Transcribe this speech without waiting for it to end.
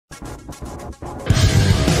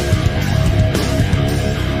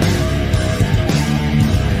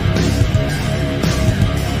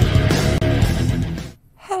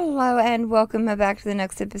Hello and welcome back to the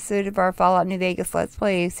next episode of our Fallout New Vegas Let's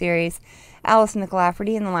Play series. Alice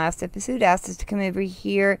McLafferty in the last episode asked us to come over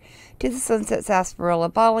here to the Sunset Sarsaparilla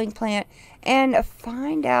bottling plant and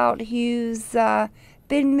find out who's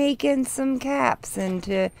been making some caps. And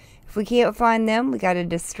if we can't find them, we got to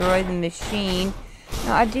destroy the machine.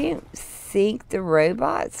 Now, I don't think the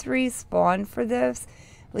robots respawn for this.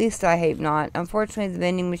 At least I hope not. Unfortunately, the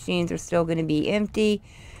vending machines are still going to be empty.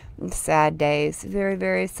 Sad days, very,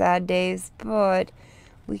 very sad days, but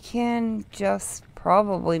we can just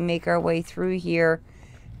probably make our way through here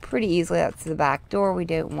pretty easily. That's the back door. We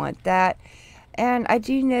don't want that. And I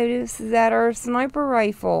do notice that our sniper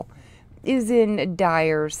rifle is in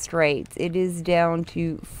dire straits. It is down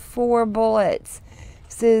to 4 bullets,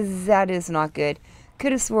 so that is not good.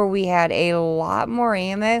 Could have swore we had a lot more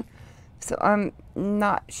ammo, so I'm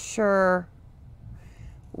not sure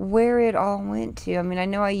where it all went to. I mean, I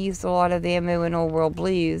know I used a lot of ammo in Old World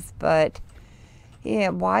Blues, but yeah,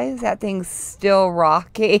 why is that thing still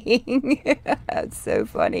rocking? That's so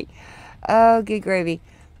funny. Oh, good gravy.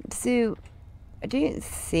 So, I didn't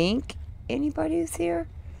think anybody's here.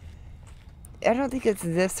 I don't think it's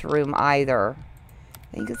this room either.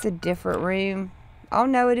 I think it's a different room. Oh,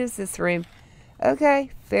 no, it is this room. Okay,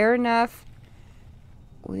 fair enough.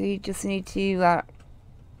 We just need to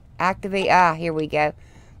activate. Ah, here we go.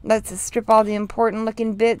 Let's strip all the important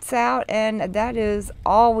looking bits out, and that is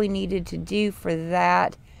all we needed to do for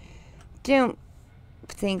that. Don't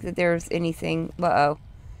think that there's anything.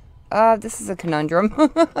 This is a conundrum.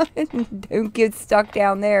 Don't get stuck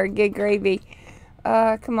down there. Get gravy.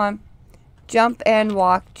 Come on. Jump and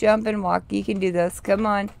walk. Jump and walk. You can do this. Come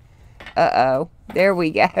on. There we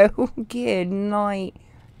go. Good night.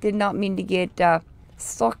 Did not mean to get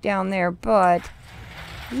stuck down there, but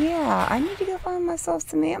yeah, I need to go find myself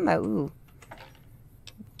some ammo. Ooh.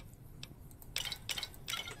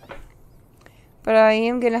 But I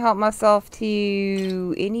am going to help myself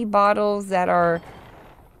to any bottles that are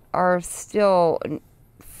still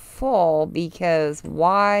full, because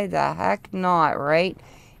why the heck not, right?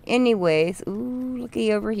 Anyways, ooh,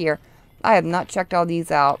 looky over here. I have not checked all these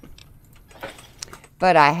out,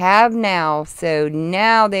 but I have now. So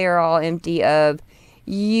now they are all empty of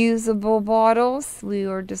usable bottles. We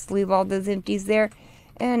will just leave all those empties there,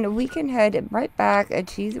 and we can head right back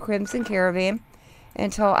to the Crimson Caravan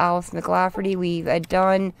and tell Alice McLafferty we've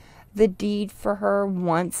done the deed for her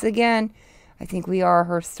once again. I think we are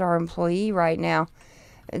her star employee right now,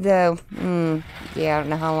 though yeah, I don't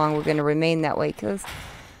know how long we're going to remain that way, because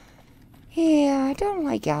yeah, I don't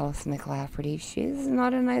like Alice McLafferty. She's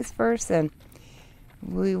not a nice person.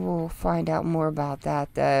 We will find out more about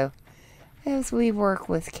that, though, as we work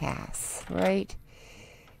with Cass, right?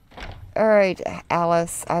 Alright,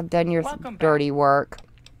 Alice, I've done your dirty work.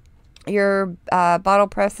 Your bottle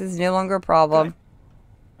press is no longer a problem. Good.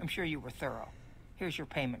 I'm sure you were thorough. Here's your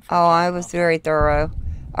payment for I was very thorough.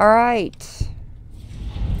 Alright.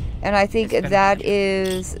 And I think that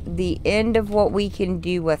is the end of what we can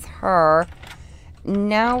do with her.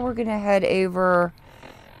 Now we're going to head over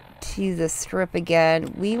to the strip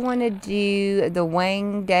again. We want to do the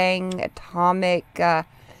Wang Dang Atomic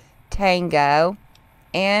Tango,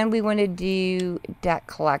 and we want to do debt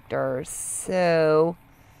collectors. So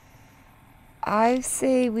I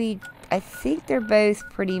say I think they're both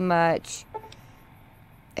pretty much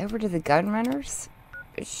over to the gun runners.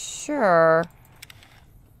 Sure.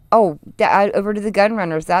 Oh, over to the gun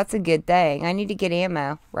runners. That's a good thing. I need to get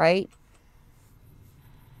ammo, right?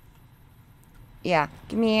 Yeah,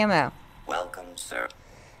 give me ammo. Welcome, sir.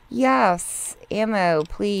 Yes, ammo,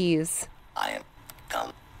 please. I am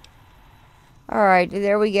come. Alright,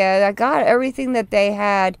 there we go. I got everything that they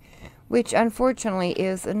had, which unfortunately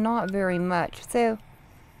is not very much. So,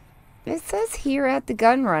 it says here at the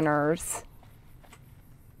gun runners.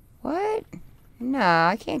 What? No,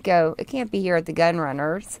 I can't go. It can't be here at the gun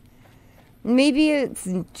runners. Maybe it's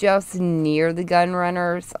just near the gun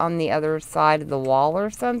runners on the other side of the wall or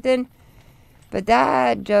something. But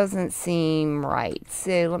that doesn't seem right.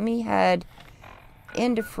 So let me head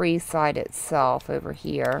into Freeside itself over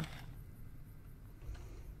here.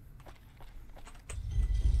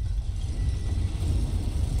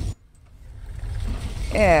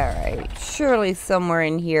 Alright, surely somewhere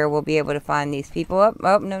in here we'll be able to find these people. Oh,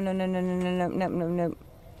 no, no, no, no, no, no, no, no, no, no.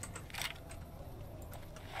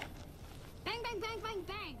 Bang, bang, bang, bang,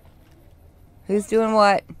 bang. Who's doing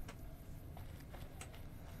what?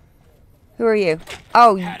 Who are you?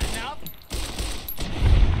 Oh. Had enough?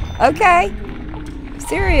 Okay.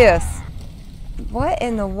 Serious. What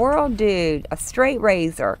in the world, dude? A straight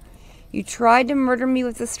razor. You tried to murder me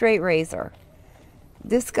with a straight razor.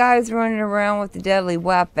 This guy's running around with a deadly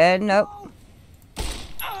weapon. Nope.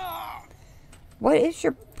 What is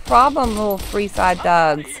your problem, little Freeside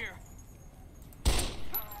thugs?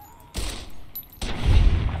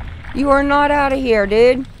 You are not out of here,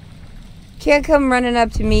 dude. Can't come running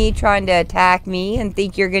up to me trying to attack me and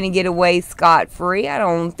think you're going to get away scot-free. I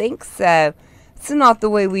don't think so. It's not the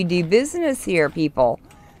way we do business here, people.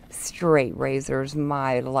 Straight razors,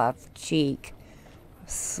 my left cheek. I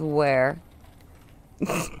swear.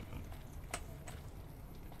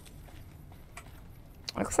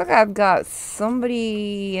 Looks like I've got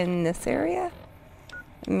somebody in this area.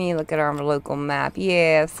 Let me look at our local map.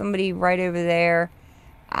 Yeah, somebody right over there.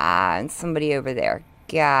 Ah, and somebody over there.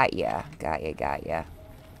 Got ya.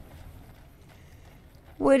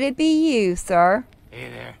 Would it be you, sir? Hey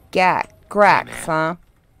there. Grax, Hey, huh?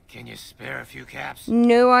 Can you spare a few caps?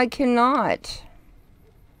 No, I cannot.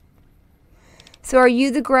 So are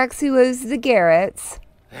you the Grex who owes the Garretts?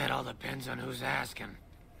 That all depends on who's asking.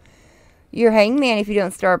 You're hangman if you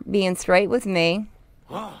don't start being straight with me.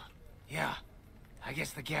 Whoa. Yeah. I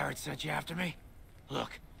guess the Garrett sent you after me.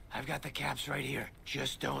 Look, I've got the caps right here.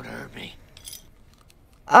 Just don't hurt me.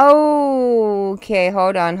 Okay,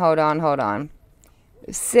 hold on.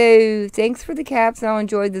 So, thanks for the caps. I'll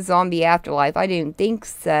enjoy the zombie afterlife. I didn't think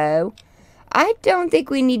so. I don't think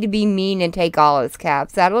we need to be mean and take all his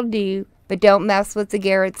caps. That'll do. But don't mess with the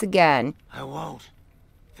Garretts again. I won't.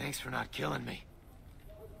 Thanks for not killing me.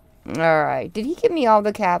 Alright. Did he give me all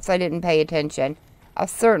the caps? I didn't pay attention. I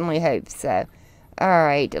certainly hope so.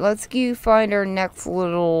 Alright. Let's go find our next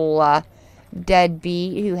little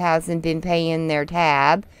deadbeat who hasn't been paying their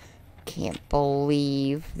tab. Can't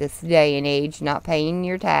believe this day and age not paying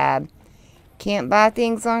your tab. Can't buy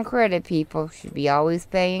things on credit, people. Should be always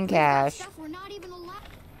paying cash.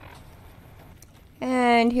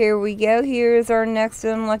 And here we go. Here's our next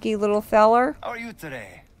unlucky little feller. How are you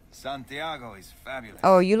today? Santiago is fabulous.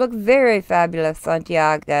 Oh, you look very fabulous,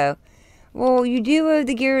 Santiago. Well, you do owe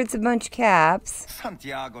the Garretts a bunch of caps.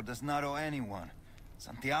 Santiago does not owe anyone.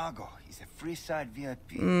 Santiago, he's a Freeside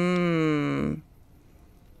VIP.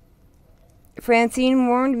 Francine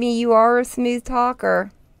warned me you are a smooth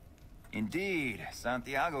talker. Indeed,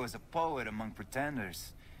 Santiago is a poet among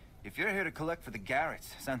pretenders. If you're here to collect for the Garretts,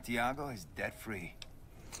 Santiago is debt-free.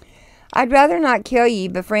 I'd rather not kill you,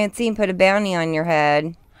 but Francine put a bounty on your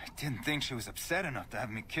head. I didn't think she was upset enough to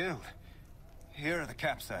have me killed. Here are the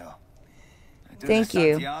caps, Sale. I do Thank the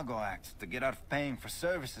you. Santiago Act to get out of paying for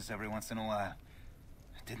services every once in a while.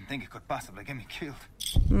 I didn't think it could possibly get me killed.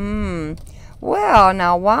 Well,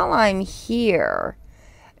 now while I'm here,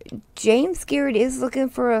 James Garrett is looking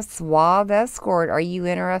for a suave escort. Are you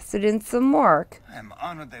interested in some work? I'm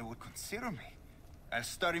honored they would consider me. I'll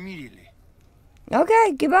start immediately.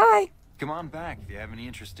 Okay, goodbye. Come on back if you have any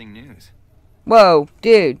interesting news. Whoa,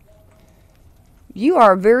 dude. You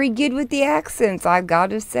are very good with the accents, I've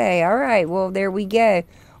got to say. All right, well, there we go.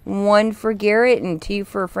 1 for Garrett and 2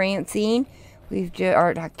 for Francine. We've just,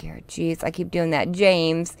 or not Garrett, jeez, I keep doing that.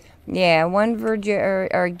 James. Yeah, 1 for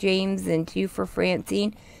James and 2 for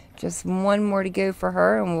Francine. Just 1 more to go for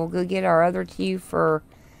her, and we'll go get our other 2 for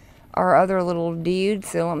our other little dude.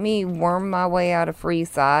 So let me worm my way out of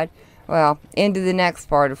Freeside. Well, into the next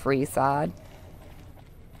part of Freeside.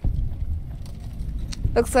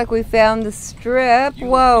 Looks like we found the strip.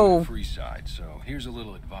 Whoa. Freeside, so here's a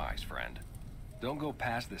little advice, friend. Don't go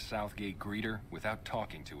past the Southgate greeter without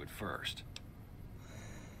talking to it first.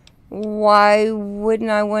 Why wouldn't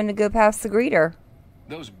I want to go past the greeter?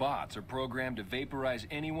 Those bots are programmed to vaporize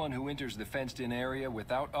anyone who enters the fenced-in area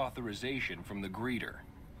without authorization from the greeter.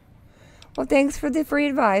 Well, thanks for the free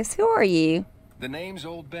advice. Who are you? The name's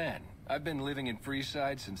Old Ben. I've been living in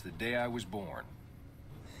Freeside since the day I was born.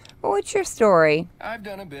 Well, what's your story? I've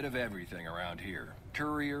done a bit of everything around here.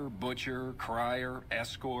 Courier, butcher, crier,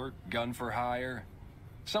 escort, gun for hire.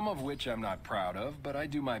 Some of which I'm not proud of, but I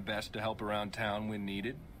do my best to help around town when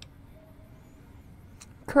needed.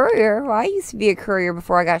 Courier? Well, I used to be a courier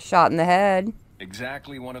before I got shot in the head.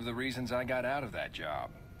 Exactly one of the reasons I got out of that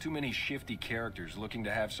job. Too many shifty characters looking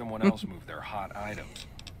to have someone else move their hot items.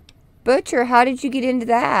 Butcher, how did you get into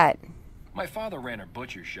that? My father ran a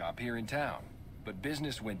butcher shop here in town, but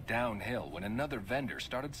business went downhill when another vendor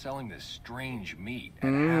started selling this strange meat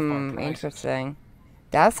at half our prices. Interesting.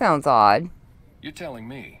 That sounds odd. You're telling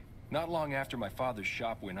me. Not long after my father's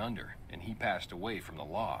shop went under and he passed away from the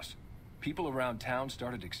loss, people around town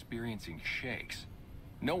started experiencing shakes.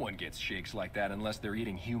 No one gets shakes like that unless they're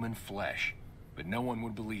eating human flesh. But no one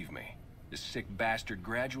would believe me. The sick bastard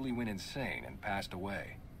gradually went insane and passed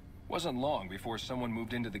away. Wasn't long before someone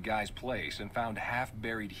moved into the guy's place and found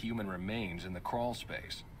half-buried human remains in the crawl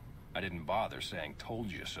space. I didn't bother saying told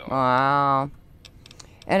you so. Wow.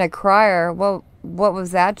 And a crier. Well, what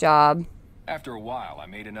was that job? After a while, I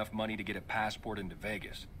made enough money to get a passport into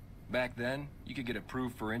Vegas. Back then, you could get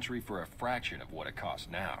approved for entry for a fraction of what it costs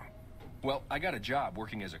now. Well, I got a job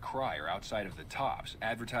working as a crier outside of the Tops,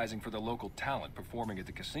 advertising for the local talent performing at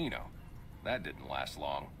the casino. That didn't last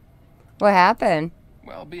long. What happened?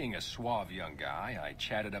 Well, being a suave young guy, I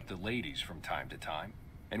chatted up the ladies from time to time,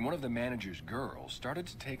 and one of the manager's girls started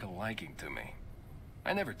to take a liking to me.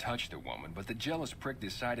 I never touched a woman, but the jealous prick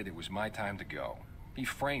decided it was my time to go. He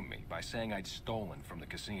framed me by saying I'd stolen from the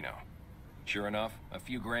casino. Sure enough, a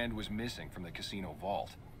few grand was missing from the casino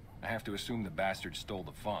vault. I have to assume the bastard stole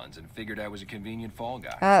the funds and figured I was a convenient fall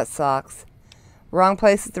guy. That sucks. Wrong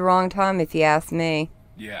place at the wrong time, if you ask me.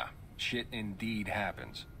 Yeah, shit indeed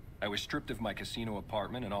happens. I was stripped of my casino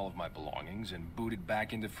apartment and all of my belongings and booted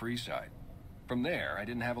back into Freeside. From there, I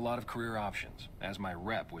didn't have a lot of career options, as my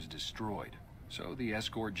rep was destroyed. So the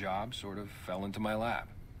escort job sort of fell into my lap.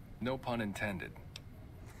 No pun intended.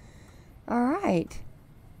 All right.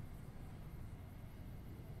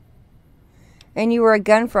 And you were a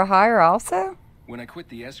gun for hire also? When I quit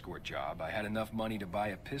the escort job, I had enough money to buy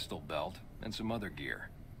a pistol belt and some other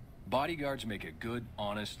gear. Bodyguards make a good,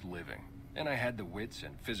 honest living, and I had the wits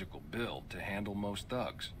and physical build to handle most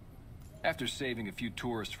thugs. After saving a few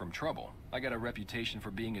tourists from trouble, I got a reputation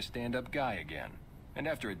for being a stand-up guy again, and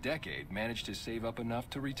after a decade, managed to save up enough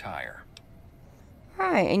to retire.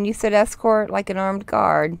 Right, and you said escort like an armed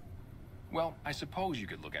guard. Well, I suppose you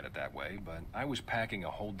could look at it that way, but I was packing a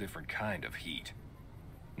whole different kind of heat.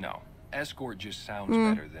 No, escort just sounds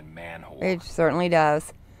better than man-whore. It certainly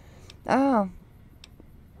does. Oh.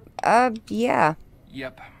 Yeah.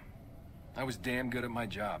 Yep. I was damn good at my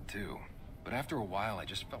job, too. But after a while, I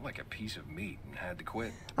just felt like a piece of meat and had to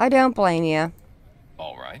quit. I don't blame you.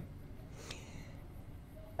 All right.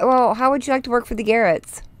 Well, how would you like to work for the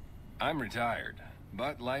Garretts? I'm retired,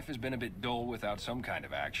 but life has been a bit dull without some kind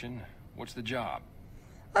of action. What's the job?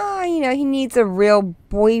 He needs a real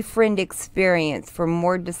boyfriend experience for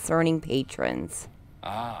more discerning patrons.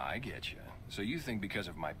 Ah, I get you. So you think because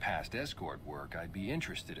of my past escort work, I'd be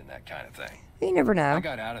interested in that kind of thing? You never know. I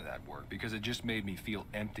got out of that work because it just made me feel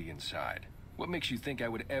empty inside. What makes you think I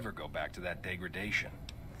would ever go back to that degradation?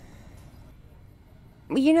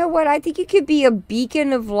 You know what? I think you could be a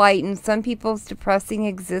beacon of light in some people's depressing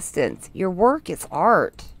existence. Your work is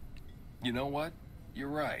art. You know what? You're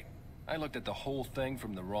right. I looked at the whole thing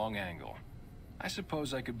from the wrong angle. I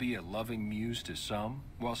suppose I could be a loving muse to some,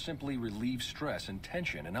 while simply relieve stress and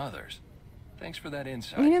tension in others. Thanks for that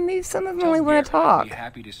insight. Maybe some of them Tell only want Garrett to talk. I'd be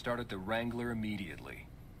happy to start at the Wrangler immediately.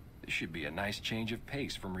 This should be a nice change of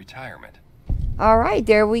pace from retirement. All right,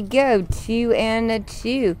 there we go. 2 and a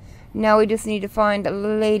 2. Now we just need to find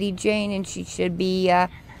Lady Jane, and she should be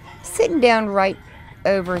sitting down right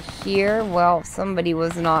over here. Well, somebody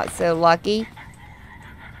was not so lucky.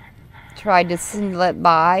 Tried to slip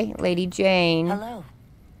by. Lady Jane. Hello.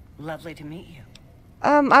 Lovely to meet you.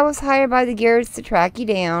 I was hired by the Garretts to track you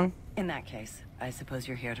down. In that case, I suppose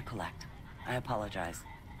you're here to collect. I apologize,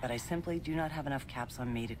 but I simply do not have enough caps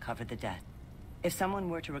on me to cover the debt. If someone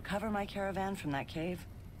were to recover my caravan from that cave,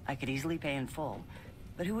 I could easily pay in full,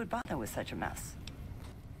 but who would bother with such a mess?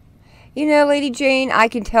 You know, Lady Jane, I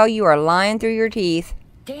can tell you are lying through your teeth.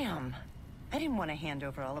 Damn. I didn't want to hand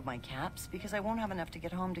over all of my caps because I won't have enough to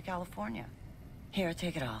get home to California. Here,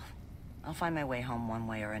 take it all. I'll find my way home one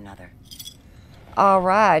way or another. All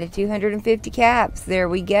right, 250 caps. There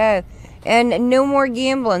we go. And no more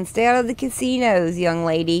gambling. Stay out of the casinos, young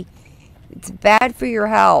lady. It's bad for your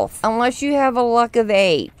health. Unless you have a luck of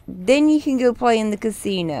 8. Then you can go play in the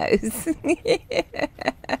casinos.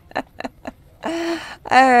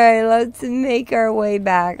 Alright, let's make our way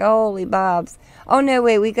back. Holy bobs. Oh, no,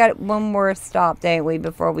 wait. We got one more stop, don't we,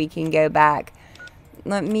 before we can go back.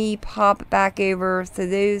 Let me pop back over. So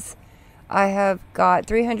those... I have got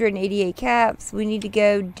 388 caps. We need to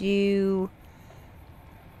go do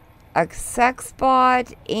a sex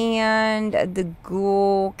bot and the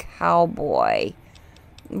ghoul cowboy.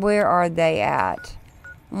 Where are they at?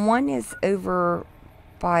 One is over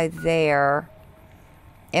by there.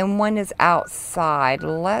 And one is outside.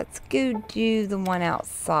 Let's go do the one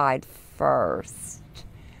outside first.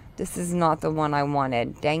 This is not the one I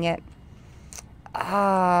wanted. Dang it.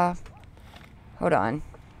 Hold on.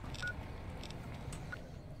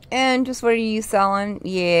 And just what are you selling?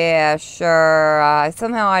 Yeah, sure.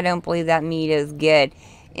 Somehow I don't believe that meat is good.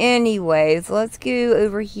 Anyways, let's go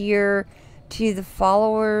over here to the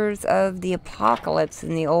followers of the apocalypse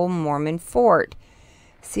in the old Mormon fort.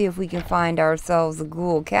 See if we can find ourselves a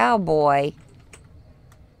ghoul cowboy.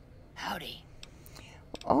 Howdy.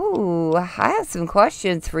 Oh, I have some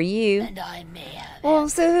questions for you. And I may have Well,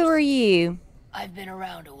 so who answers. are you? I've been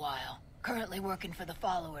around a while. Currently working for the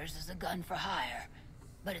followers as a gun for hire.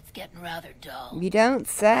 But it's getting rather dull. You don't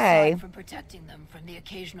say. Aside from protecting them from the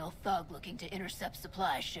occasional thug looking to intercept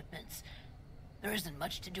supply shipments, there isn't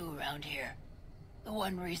much to do around here. The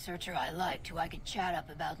one researcher I liked, who I could chat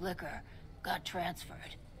up about liquor, got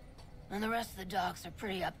transferred. And the rest of the docs are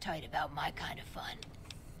pretty uptight about my kind of fun.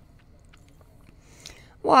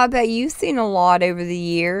 Well, I bet you've seen a lot over the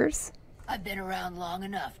years. I've been around long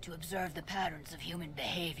enough to observe the patterns of human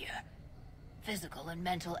behavior. Physical and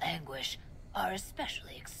mental anguish are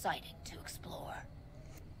especially exciting to explore.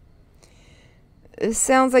 It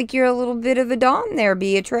sounds like you're a little bit of a Dom there,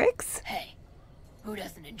 Beatrix. Hey, who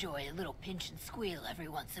doesn't enjoy a little pinch and squeal every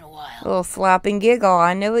once in a while? A little slap and giggle,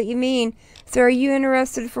 I know what you mean. So are you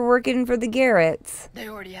interested for working for the Garretts? They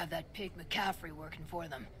already have that pig McCaffrey working for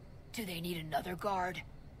them. Do they need another guard?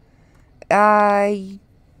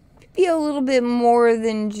 Be a little bit more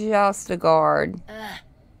than just a guard.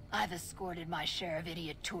 I've escorted my share of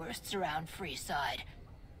idiot tourists around Freeside.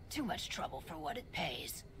 Too much trouble for what it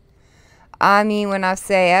pays. I mean, when I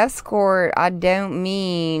say escort, I don't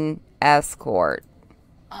mean escort.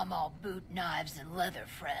 I'm all boot, knives, and leather,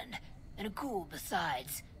 friend. And a ghoul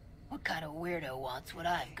besides. What kind of weirdo wants what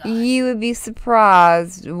I've got? You would be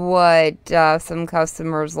surprised what some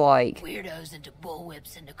customers like. Weirdos into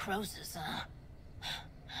bullwhips and necrosis, huh?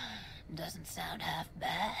 Doesn't sound half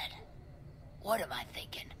bad. What am I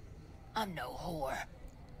thinking? I'm no whore.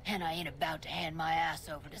 And I ain't about to hand my ass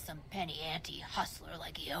over to some penny ante hustler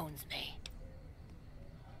like he owns me.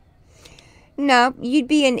 No, you'd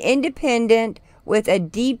be an independent with a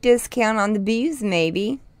deep discount on the booze,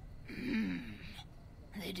 maybe.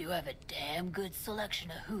 They do have a damn good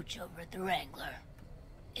selection of hooch over at the Wrangler.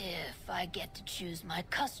 If I get to choose my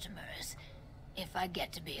customers, if I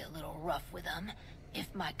get to be a little rough with them,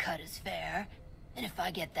 if my cut is fair, and if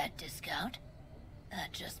I get that discount,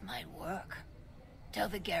 that just might work. Tell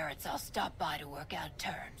the Garretts I'll stop by to work out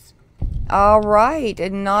terms. All right,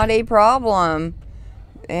 not a problem.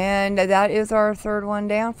 And that is our third one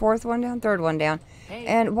down, fourth one down, third one down. Hey.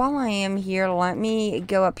 And while I am here, let me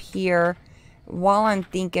go up here while I'm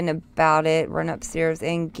thinking about it, run upstairs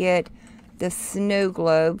and get the snow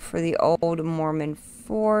globe for the old Mormon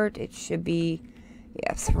fort. It should be,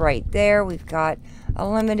 yes, right there. We've got a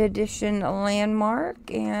limited edition landmark,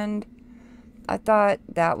 and I thought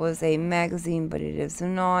that was a magazine, but it is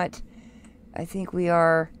not. I think we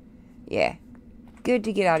are, yeah, good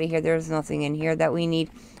to get out of here. There's nothing in here that we need.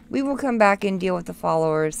 We will come back and deal with the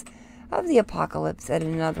followers of the apocalypse at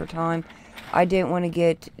another time. I didn't want to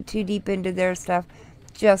get too deep into their stuff.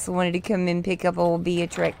 Just wanted to come and pick up old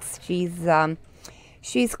Beatrix.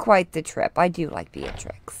 She's quite the trip. I do like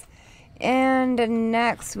Beatrix. And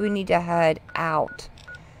next we need to head out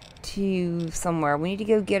to somewhere. We need to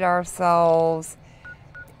go get ourselves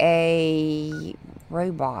a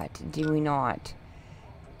robot, do we not?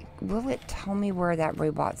 Will it tell me where that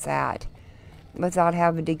robot's at without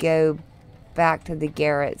having to go back to the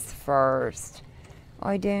Garretts first?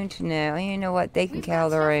 I don't know. You know what? They can kill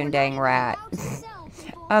their own dang rat.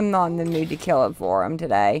 I'm not in the mood to kill it for them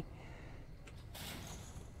today.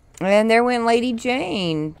 And there went Lady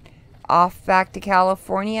Jane. Off back to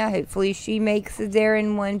California. Hopefully she makes it there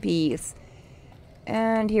in one piece.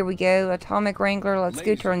 And here we go. Atomic Wrangler. Let's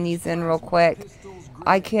go turn these in real quick.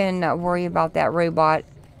 I can worry about that robot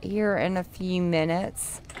here in a few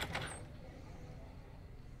minutes.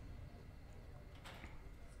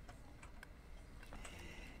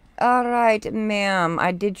 Alright, ma'am.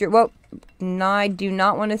 I did your... Well, no, I do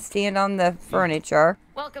not want to stand on the furniture.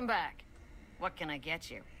 Welcome back. What can I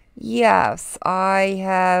get you? Yes, I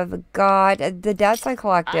have got the debts I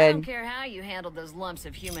collected. I don't care how you handled those lumps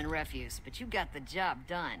of human refuse, but you got the job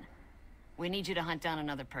done. We need you to hunt down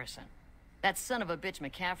another person. That son of a bitch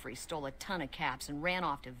McCaffrey stole a ton of caps and ran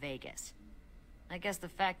off to Vegas. I guess the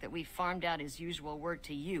fact that we farmed out his usual work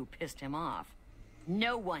to you pissed him off.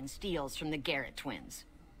 No one steals from the Garrett twins.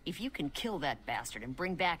 If you can kill that bastard and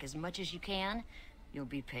bring back as much as you can, you'll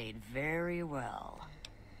be paid very well.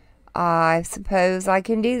 I suppose I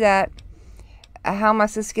can do that. How am I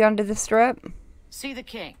supposed to get onto the strip? See the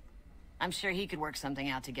king. I'm sure he could work something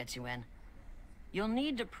out to get you in. You'll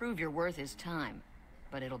need to prove your worth his time,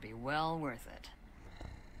 but it'll be well worth it.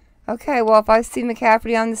 Okay, well, if I see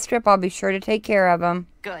McCaffrey on the strip, I'll be sure to take care of him.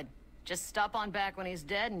 Good. Just stop on back when he's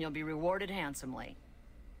dead and you'll be rewarded handsomely.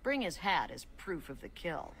 Bring his hat as proof of the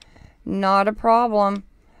kill. Not a problem.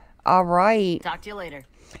 All right. Talk to you later.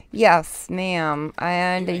 Yes, ma'am.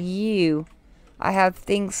 And you. I have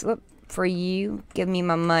things for you. Give me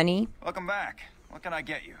my money. Welcome back. What can I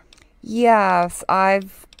get you? Yes,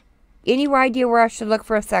 any idea where I should look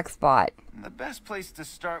for a sex bot? The best place to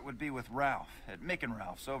start would be with Ralph, at Mick and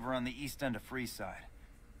Ralph's over on the east end of Freeside.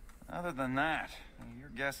 Other than that, your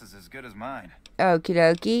guess is as good as mine. Okie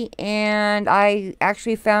dokie. And I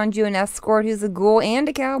actually found you an escort who's a ghoul and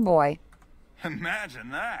a cowboy. Imagine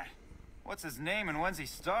that. What's his name and when's he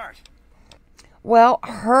start? Well,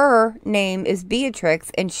 her name is Beatrix,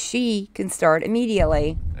 and she can start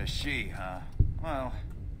immediately. A she, huh? Well,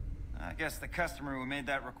 I guess the customer who made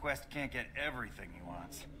that request can't get everything he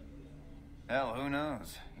wants. Hell, who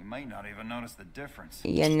knows? He might not even notice the difference.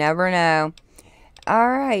 You never know.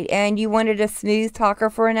 Alright, and you wanted a smooth talker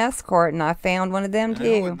for an escort, and I found one of them too.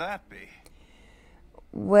 Who would that be?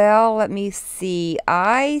 Well, let me see.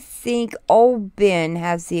 I think old Ben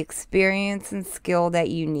has the experience and skill that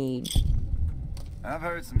you need. I've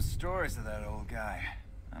heard some stories of that old guy.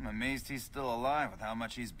 I'm amazed he's still alive with how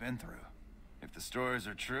much he's been through. If the stories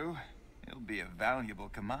are true, he'll be a valuable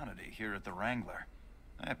commodity here at the Wrangler.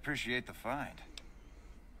 I appreciate the find.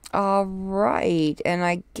 Alright, and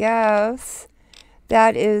I guess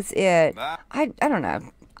that is it. I don't know.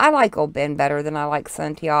 I like old Ben better than I like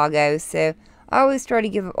Santiago, so I always try to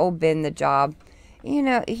give old Ben the job. You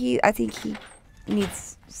know, I think he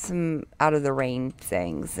needs some out of the rain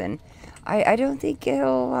things, and I don't think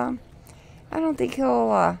he'll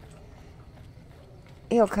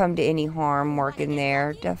come to any harm working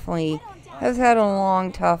there. Definitely has had a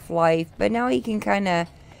long, tough life, but now he can kind of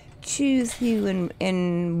choose who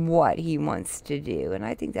and what he wants to do, and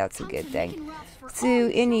I think that's a good thing. So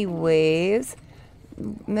anyways,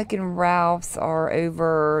 Mick and Ralph's are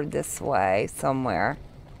over this way somewhere.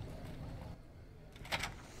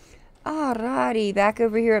 Alrighty, back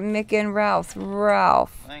over here at Mick and Ralph's.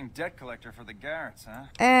 Ralph. Playing debt collector for the Garretts,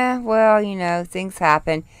 huh? Well, you know, things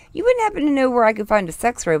happen. You wouldn't happen to know where I could find a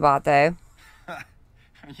sex robot, though. Are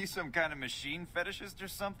you some kind of machine fetishist or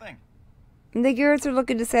something? The Garretts are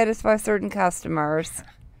looking to satisfy certain customers.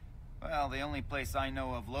 Well, the only place I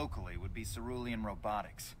know of locally would be Cerulean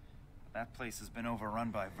Robotics. That place has been overrun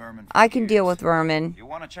by vermin for I can years. deal with vermin. If you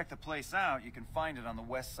want to check the place out, you can find it on the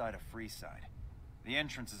west side of Freeside. The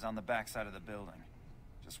entrance is on the back side of the building.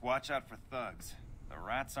 Just watch out for thugs. The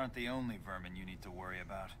rats aren't the only vermin you need to worry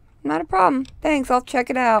about. Not a problem. Thanks, I'll check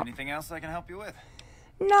it out. Anything else I can help you with?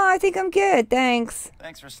 No, I think I'm good, thanks.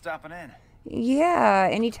 Thanks for stopping in. Yeah,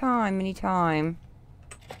 anytime.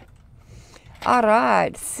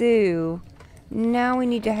 Alright, so now we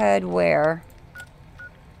need to head where?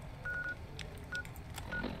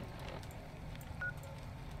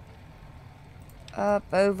 Up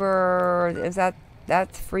over,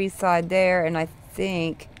 that's Freeside there, and I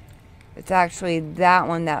think it's actually that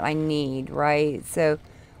one that I need, right? So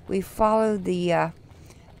we followed the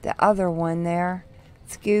other one there.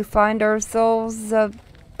 Let's go find ourselves a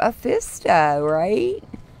Fisto, right?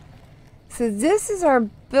 So this is our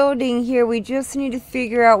building here. We just need to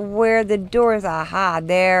figure out where the door is. Aha,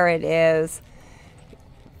 there it is.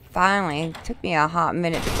 Finally, it took me a hot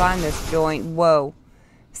minute to find this joint. Whoa.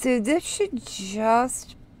 So this should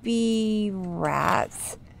just be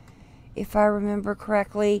rats, if I remember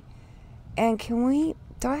correctly. And can we,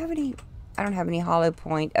 do I have any, I don't have any hollow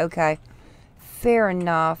point. Okay. Fair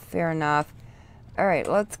enough. Alright,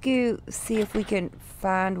 let's go see if we can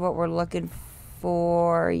find what we're looking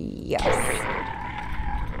for. Yes.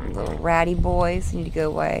 Little ratty boys need to go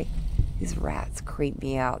away. These rats creep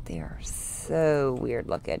me out. They are so weird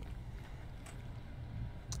looking.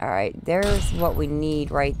 Alright, there's what we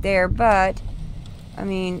need right there, but, I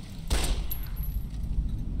mean,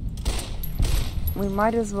 we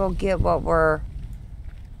might as well get whatever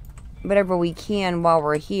we can while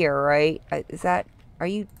we're here, right? Is that, are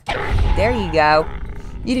you, there you go.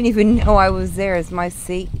 You didn't even know I was there. Is my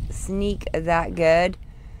sneak that good?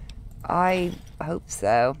 I hope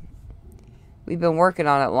so. We've been working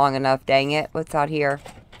on it long enough, dang it. What's out here?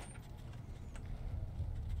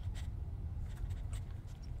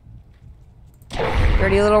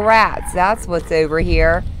 Dirty little rats. That's what's over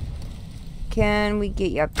here. Can we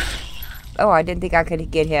get you? Oh, I didn't think I could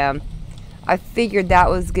get him. I figured that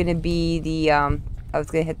was going to be the, I was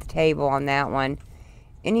going to hit the table on that one.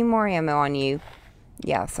 Any more ammo on you?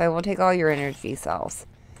 Yes, I will take all your energy cells.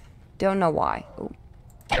 Don't know why. Ooh.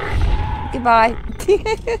 Goodbye.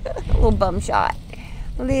 A little bum shot.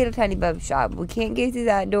 A little tiny bum shot. We can't get through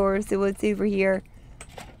that door, so what's over here?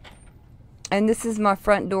 And this is my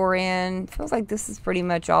front door in. Feels like this is pretty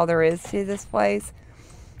much all there is to this place.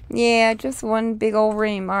 Yeah, just one big old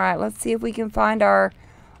room. Alright, let's see if we can find our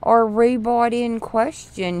our robot in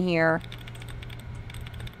question here.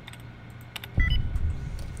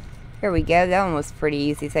 Here we go. That one was pretty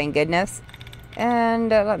easy, thank goodness. And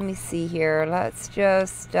let me see here. Let's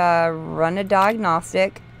just run a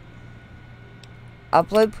diagnostic.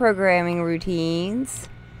 Upload programming routines.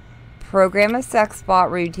 Program a sex bot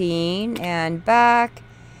routine. And back.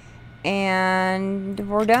 And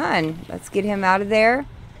we're done. Let's get him out of there.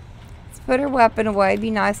 Let's put our weapon away. Be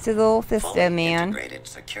nice to the little Fisto man. Integrated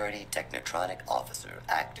security technotronic officer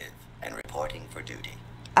active and reporting for duty.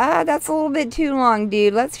 That's a little bit too long,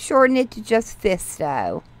 dude. Let's shorten it to just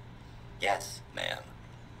Fisto. Yes, ma'am.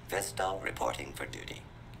 Fisto reporting for duty.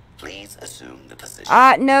 Please assume the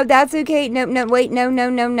position. No, that's okay. No, wait, no.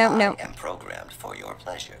 I am programmed for your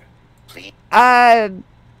pleasure. Please.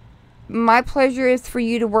 My pleasure is for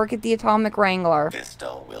you to work at the Atomic Wrangler.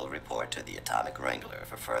 Fisto will report to the Atomic Wrangler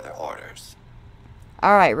for further orders.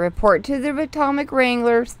 Alright, report to the Atomic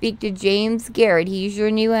Wrangler. Speak to James Garrett. He's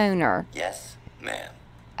your new owner. Yes, ma'am.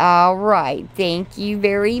 Alright, thank you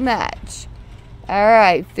very much.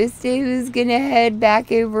 Alright, Fisto is gonna head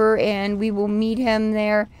back over and we will meet him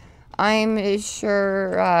there. I'm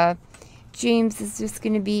sure James is just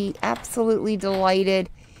gonna be absolutely delighted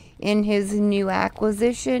in his new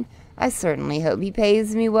acquisition. I certainly hope he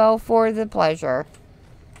pays me well for the pleasure.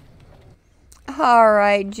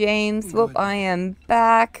 Alright, James. Whoop, I am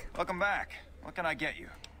back. Welcome back. What can I get you?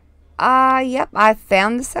 Yep, I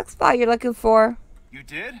found the sex bot you're looking for. You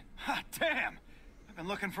did? Ha, damn! I've been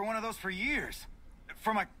looking for one of those for years.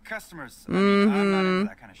 For my customers. I mean, I'm not into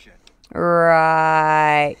that kind of shit.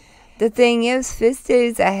 Right. The thing is,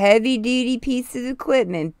 Fisto's a heavy-duty piece of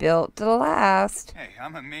equipment built to last. Hey,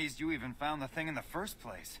 I'm amazed you even found the thing in the first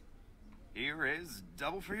place. Here is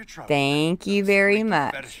double for your trouble. Thank you very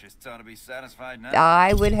much. Fetishists ought to be satisfied now.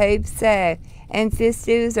 I would hope so. And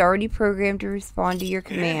Fisto's already programmed to respond to your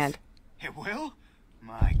command. It will?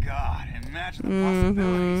 My God, imagine the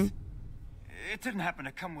possibilities. It didn't happen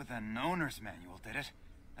to come with an owner's manual, did it?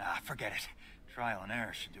 Forget it. Trial and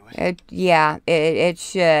error should do it. Yeah, it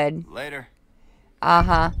should. Later.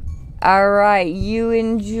 Alright, you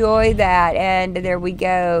enjoy that. And there we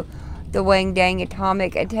go. The Wang Dang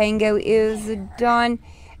Atomic Tango is done.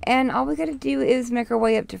 And all we gotta do is make our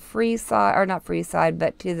way up to Freeside, or not Freeside,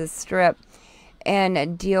 but to the Strip.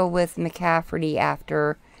 And deal with McCafferty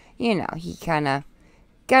after, you know, he kind of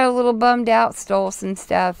got a little bummed out, stole some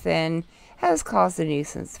stuff, and has caused a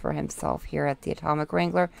nuisance for himself here at the Atomic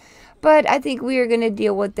Wrangler. But I think we are going to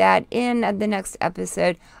deal with that in the next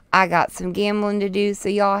episode. I got some gambling to do, so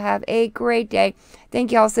y'all have a great day.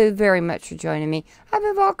 Thank y'all so very much for joining me. I've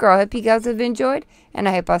been Valkyra. I hope you guys have enjoyed, and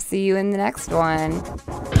I hope I'll see you in the next one.